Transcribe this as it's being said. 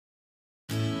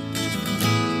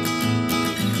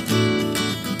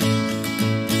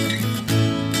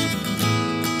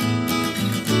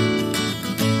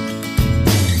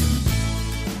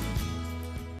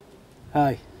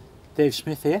Hi, Dave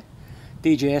Smith here,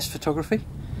 DJS Photography.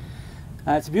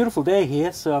 It's a beautiful day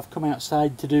here, so I've come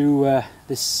outside to do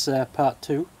this part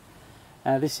 2.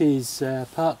 This is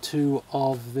part 2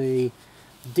 of the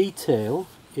detail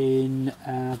in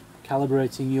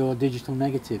calibrating your digital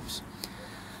negatives.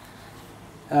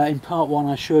 In part 1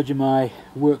 I showed you my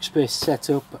workspace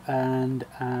setup and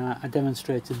I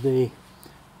demonstrated the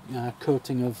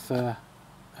coating of a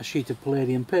sheet of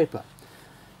palladium paper.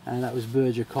 And that was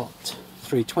Berger Cot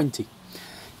 320.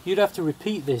 You'd have to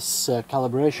repeat this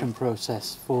calibration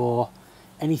process for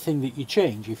anything that you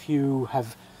change. If you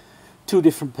have 2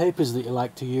 different papers that you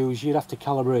like to use, you'd have to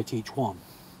calibrate each one.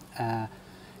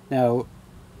 Now,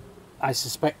 I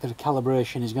suspect that a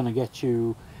calibration is going to get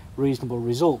you reasonable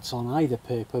results on either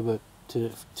paper, but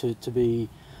to be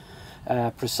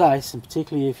precise, and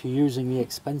particularly if you're using the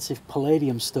expensive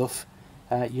palladium stuff,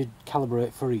 you'd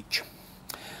calibrate for each.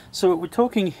 So we're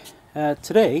talking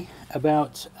today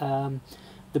about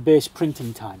the base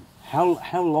printing time.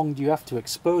 How long do you have to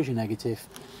expose your negative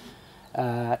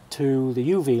to the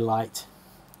UV light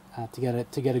to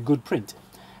get a good print?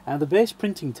 The base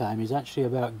printing time is actually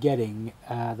about getting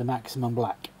the maximum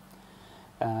black,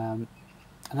 and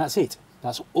that's it.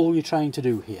 That's all you're trying to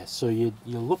do here. So you're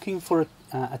looking for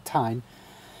a time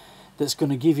that's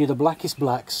going to give you the blackest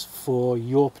blacks for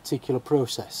your particular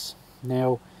process.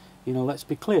 Now, you know, let's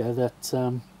be clear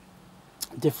that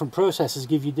different processes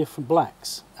give you different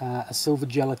blacks. A silver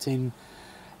gelatin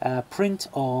print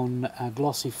on a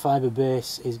glossy fibre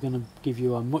base is going to give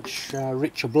you a much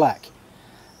richer black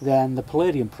than the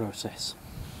palladium process.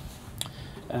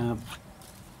 But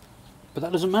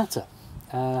that doesn't matter.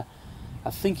 I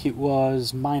think it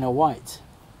was Minor White,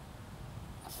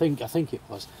 I think it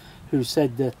was, who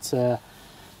said that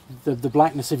the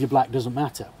blackness of your black doesn't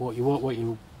matter. What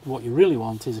you really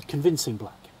want is a convincing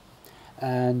black,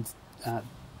 and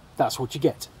that's what you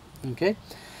get. Okay,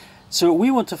 so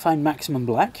we want to find maximum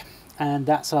black, and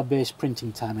that's our base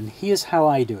printing time, and here's how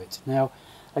I do it. Now,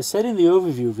 I said in the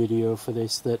overview video for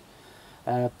this that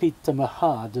Peter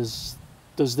Mahar does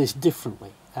this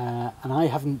differently, and I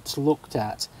haven't looked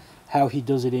at how he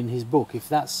does it in his book. If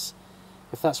that's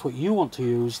what you want to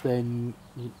use, then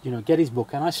you know, get his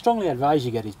book, and I strongly advise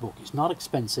you get his book. It's not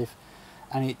expensive,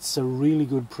 and it's a really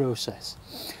good process.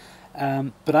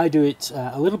 But I do it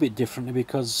a little bit differently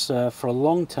because for a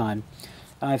long time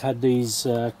I've had these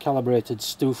calibrated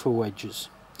Stupa wedges.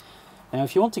 Now,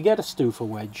 if you want to get a Stupa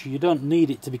wedge, you don't need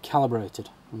it to be calibrated,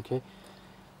 okay?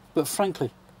 But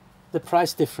frankly, the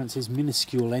price difference is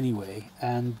minuscule anyway,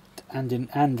 and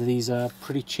these are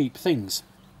pretty cheap things.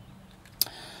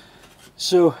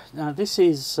 So now this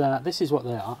is what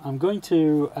they are. I'm going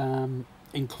to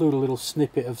include a little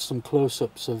snippet of some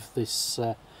close-ups of this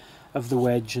of the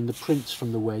wedge and the prints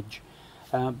from the wedge,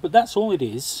 but that's all it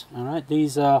is. All right,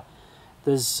 there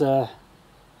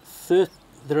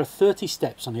are 30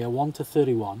 steps on here, 1 to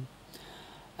 31,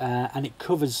 and it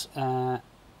covers a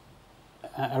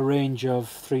range of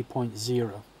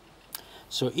 3.0.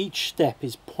 So each step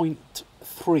is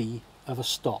 0.3 of a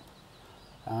stop.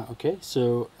 Okay,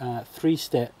 so 3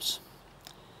 steps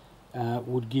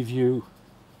would give you,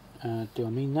 do I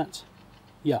mean that?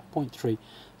 Yeah, 0.3.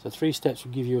 So 3 steps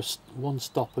would give you 1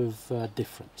 stop of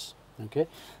difference. Okay,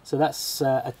 so that's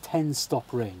a 10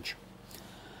 stop range.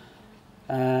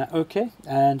 Okay,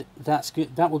 and that's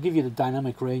good. That will give you the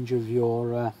dynamic range of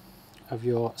your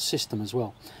system as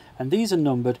well. And these are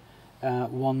numbered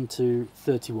 1 to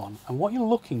 31. And what you're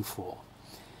looking for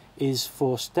is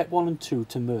for step 1 and 2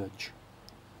 to merge.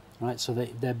 Right, so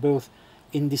they're both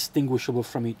indistinguishable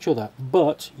from each other,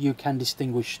 but you can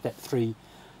distinguish step 3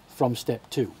 from step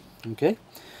 2. Okay.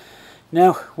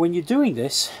 Now, when you're doing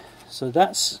this, so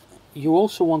you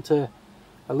also want a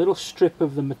little strip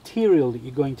of the material that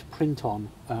you're going to print on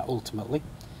ultimately,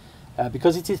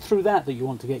 because it is through that you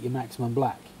want to get your maximum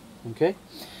black. Okay.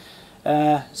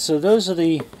 So those are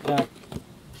the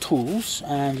tools,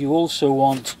 and you also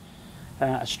want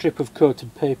a strip of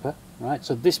coated paper. Right.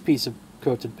 So this piece of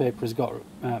coated paper has got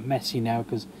messy now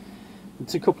because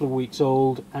it's a couple of weeks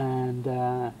old and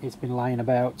it's been lying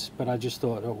about, but I just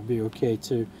thought it would be okay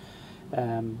to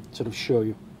sort of show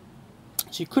you.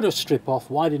 So you cut a strip off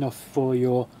wide enough for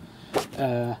your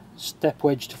step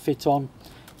wedge to fit on.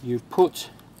 You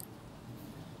put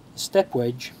the step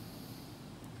wedge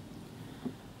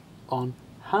on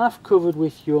half covered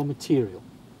with your material,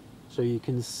 so you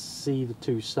can see the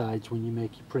 2 sides when you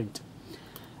make your print.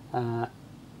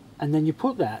 And then you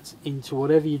put that into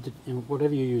whatever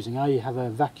you're using. I have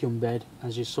a vacuum bed,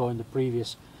 as you saw in the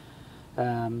previous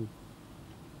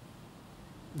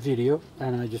video,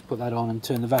 and I just put that on and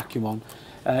turn the vacuum on.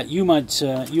 You might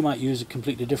use a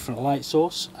completely different light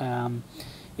source.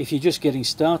 If you're just getting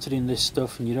started in this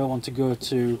stuff and you don't want to go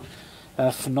to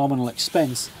phenomenal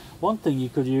expense, one thing you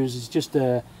could use is just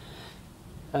a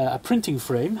printing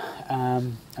frame,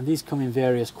 and these come in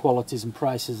various qualities and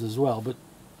prices as well. But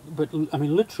I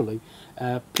mean, literally,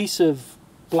 a piece of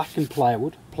blackened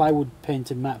plywood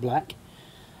painted matte black,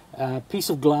 a piece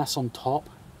of glass on top.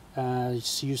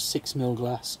 Just use 6mm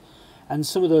glass, and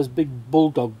some of those big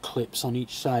bulldog clips on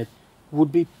each side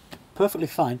would be perfectly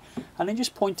fine. And then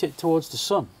just point it towards the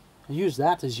sun and use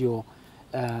that as your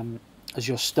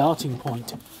starting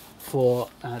point for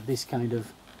this kind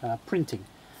of printing.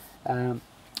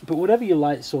 But whatever your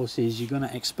light source is, you're going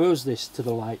to expose this to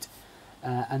the light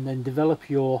and then develop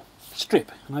your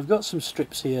strip. And I've got some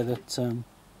strips here that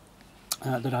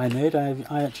that I made.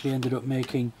 I actually ended up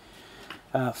making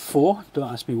 4.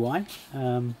 Don't ask me why.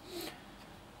 I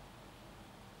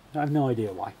have no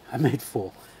idea why. I made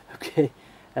 4. Okay.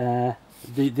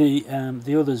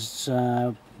 The others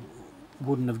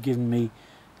wouldn't have given me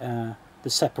the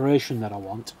separation that I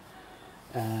want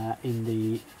in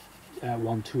the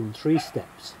 1, 2 and 3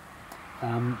 steps,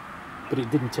 but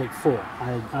it didn't take 4.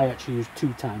 I actually used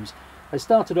 2 times. I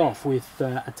started off with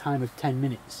a time of 10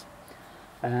 minutes,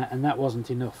 and that wasn't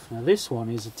enough. Now this one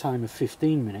is a time of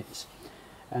 15 minutes,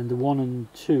 and the 1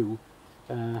 and 2,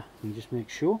 let me just make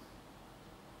sure.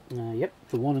 Yep,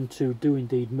 the 1 and 2 do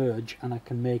indeed merge, and I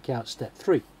can make out step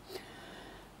 3.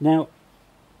 Now,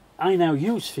 I now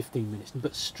use 15 minutes,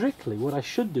 but strictly what I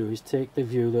should do is take the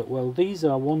view that, well, these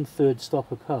are 1/3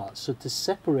 stop apart, so to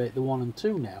separate the 1 and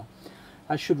 2 now,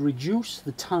 I should reduce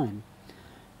the time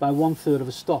by 1/3 of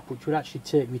a stop, which would actually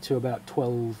take me to about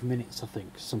 12 minutes, I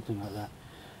think, something like that.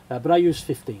 But I use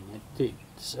 15.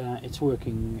 It's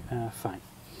working fine.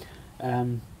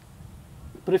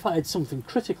 But if I had something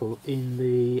critical in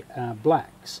the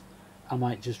blacks, I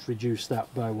might just reduce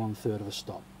that by 1/3 of a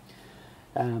stop.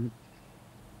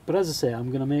 But as I say, I'm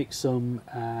going to make some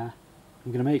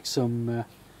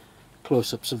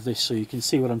close-ups of this so you can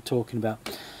see what I'm talking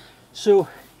about. So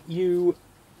you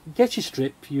get your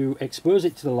strip, you expose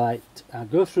it to the light,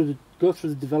 go through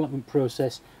the development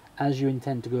process as you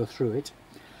intend to go through it,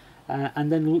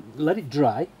 and then let it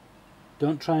dry.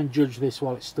 Don't try and judge this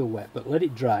while it's still wet, but let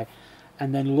it dry,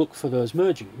 and then look for those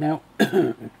merging. Now,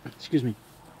 excuse me,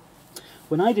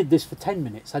 when I did this for 10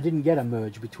 minutes, I didn't get a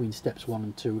merge between steps 1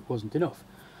 and 2, it wasn't enough.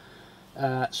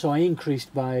 So I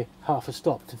increased by half a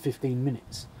stop to 15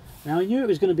 minutes. Now I knew it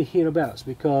was going to be hereabouts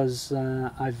because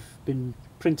I've been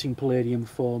printing palladium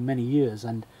for many years,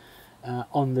 and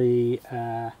on the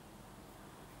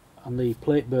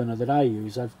plate burner that I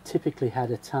use, I've typically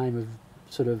had a time of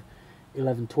sort of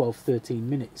 11, 12, 13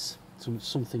 minutes,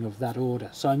 something of that order.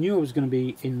 So I knew it was going to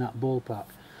be in that ballpark.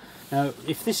 Now,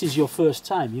 if this is your first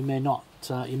time, you may not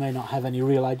have any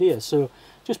real idea. So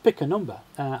just pick a number.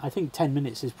 I think 10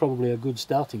 minutes is probably a good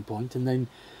starting point, and then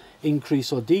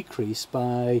increase or decrease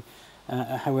by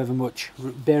however much,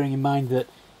 bearing in mind that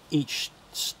each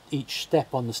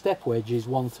step on the step wedge is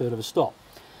 1/3 of a stop.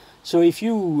 So if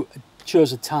you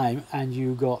chose a time and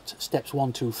you got steps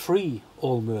 1, 2, 3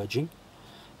 all merging,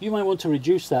 you might want to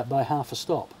reduce that by half a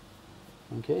stop.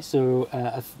 Okay, so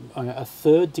a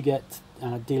third to get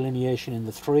delineation in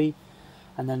the 3,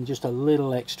 and then just a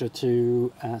little extra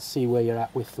to see where you're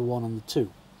at with the 1 and the 2.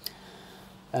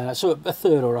 So a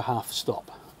third or a half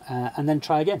stop, and then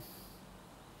try again.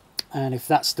 And if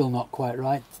that's still not quite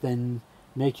right, then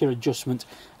make your adjustment.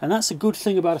 And that's a good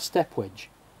thing about a step wedge.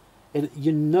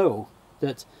 You know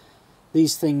that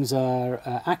these things are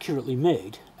accurately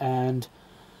made, and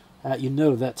you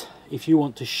know that if you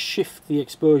want to shift the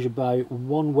exposure by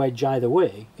 1 wedge either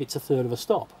way, it's a third of a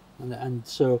stop, and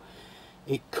so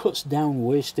it cuts down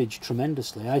wastage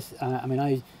tremendously. I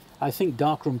mean, I think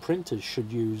darkroom printers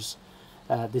should use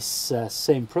this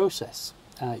same process.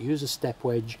 Use a step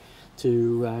wedge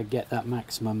to get that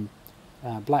maximum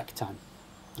black time.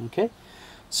 Okay,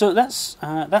 so that's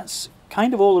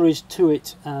kind of all there is to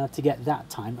it to get that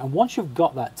time. And once you've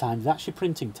got that time, that's your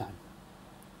printing time.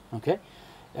 Okay.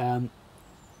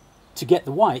 To get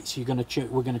the whites, we're going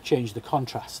to change the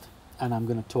contrast, and I'm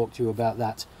going to talk to you about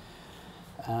that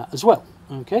as well.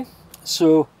 Okay,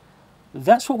 so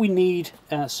that's what we need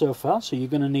so far. So you're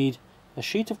going to need a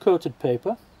sheet of coated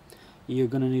paper, you're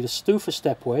going to need a Stupa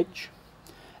step wedge,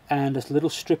 and a little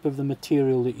strip of the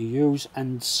material that you use,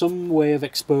 and some way of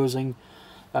exposing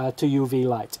to UV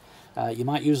light. You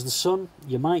might use the sun,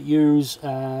 you might use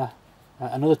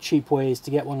another cheap way is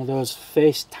to get one of those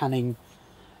face tanning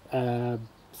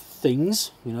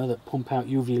things, you know, that pump out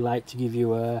UV light to give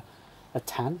you a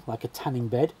tan, like a tanning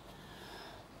bed.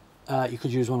 you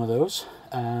could use one of those.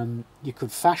 You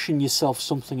could fashion yourself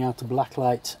something out of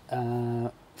blacklight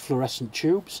fluorescent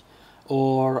tubes,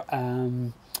 or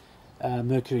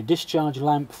mercury discharge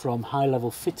lamp from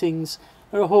high-level fittings.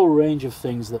 There are a whole range of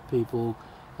things that people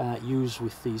use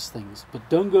with these things, but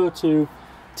don't go to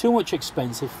too much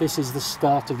expense if this is the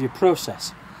start of your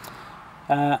process.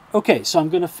 Okay, so I'm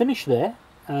going to finish there.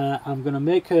 I'm going to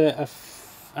make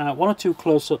one or two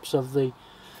close-ups of the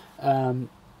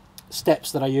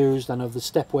steps that I used and of the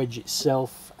step wedge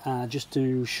itself, just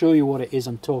to show you what it is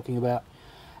I'm talking about.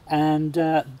 And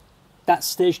that's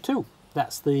stage 2.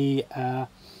 That's the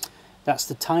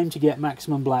time to get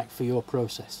maximum black for your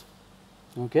process.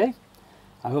 Okay,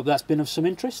 I hope that's been of some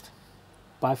interest.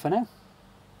 Bye for now.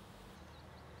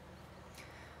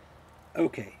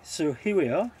 Okay, so here we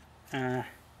are.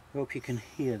 Hope you can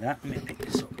hear that. Let me pick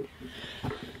this up.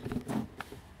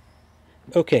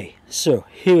 Okay, so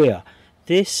here we are.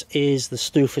 This is the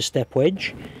Stupa step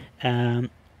wedge. I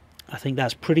think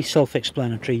that's pretty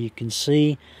self-explanatory. You can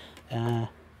see the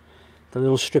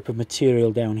little strip of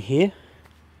material down here.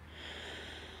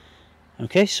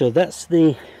 Okay, so that's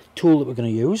the tool that we're going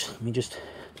to use. Let me just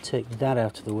take that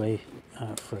out of the way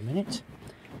for a minute.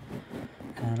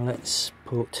 And let's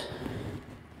put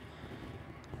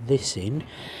this in.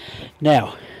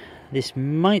 Now, this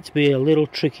might be a little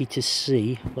tricky to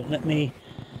see, but let me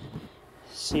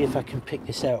see if I can pick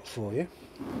this out for you.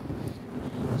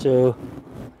 So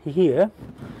here,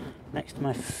 next to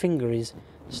my finger, is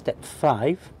step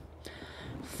 5.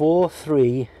 4,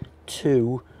 3,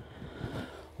 2,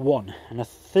 1. And I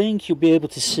think you'll be able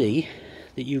to see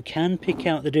that you can pick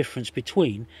out the difference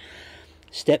between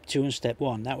step 2 and step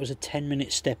 1. That was a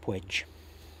 10-minute step wedge.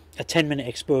 A 10-minute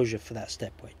exposure for that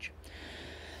step wedge.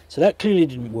 So that clearly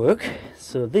didn't work.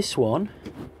 So this one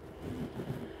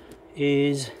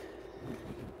is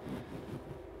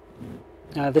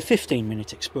the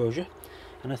 15-minute exposure,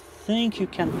 and I think you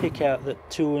can pick out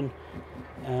that 2 and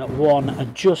 1 are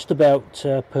just about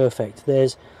perfect.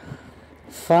 There's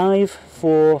 5,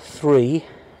 4, 3,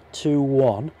 2,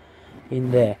 1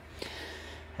 in there,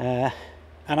 and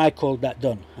I called that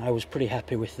done. I was pretty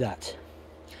happy with that.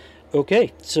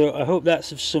 Okay, so I hope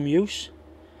that's of some use.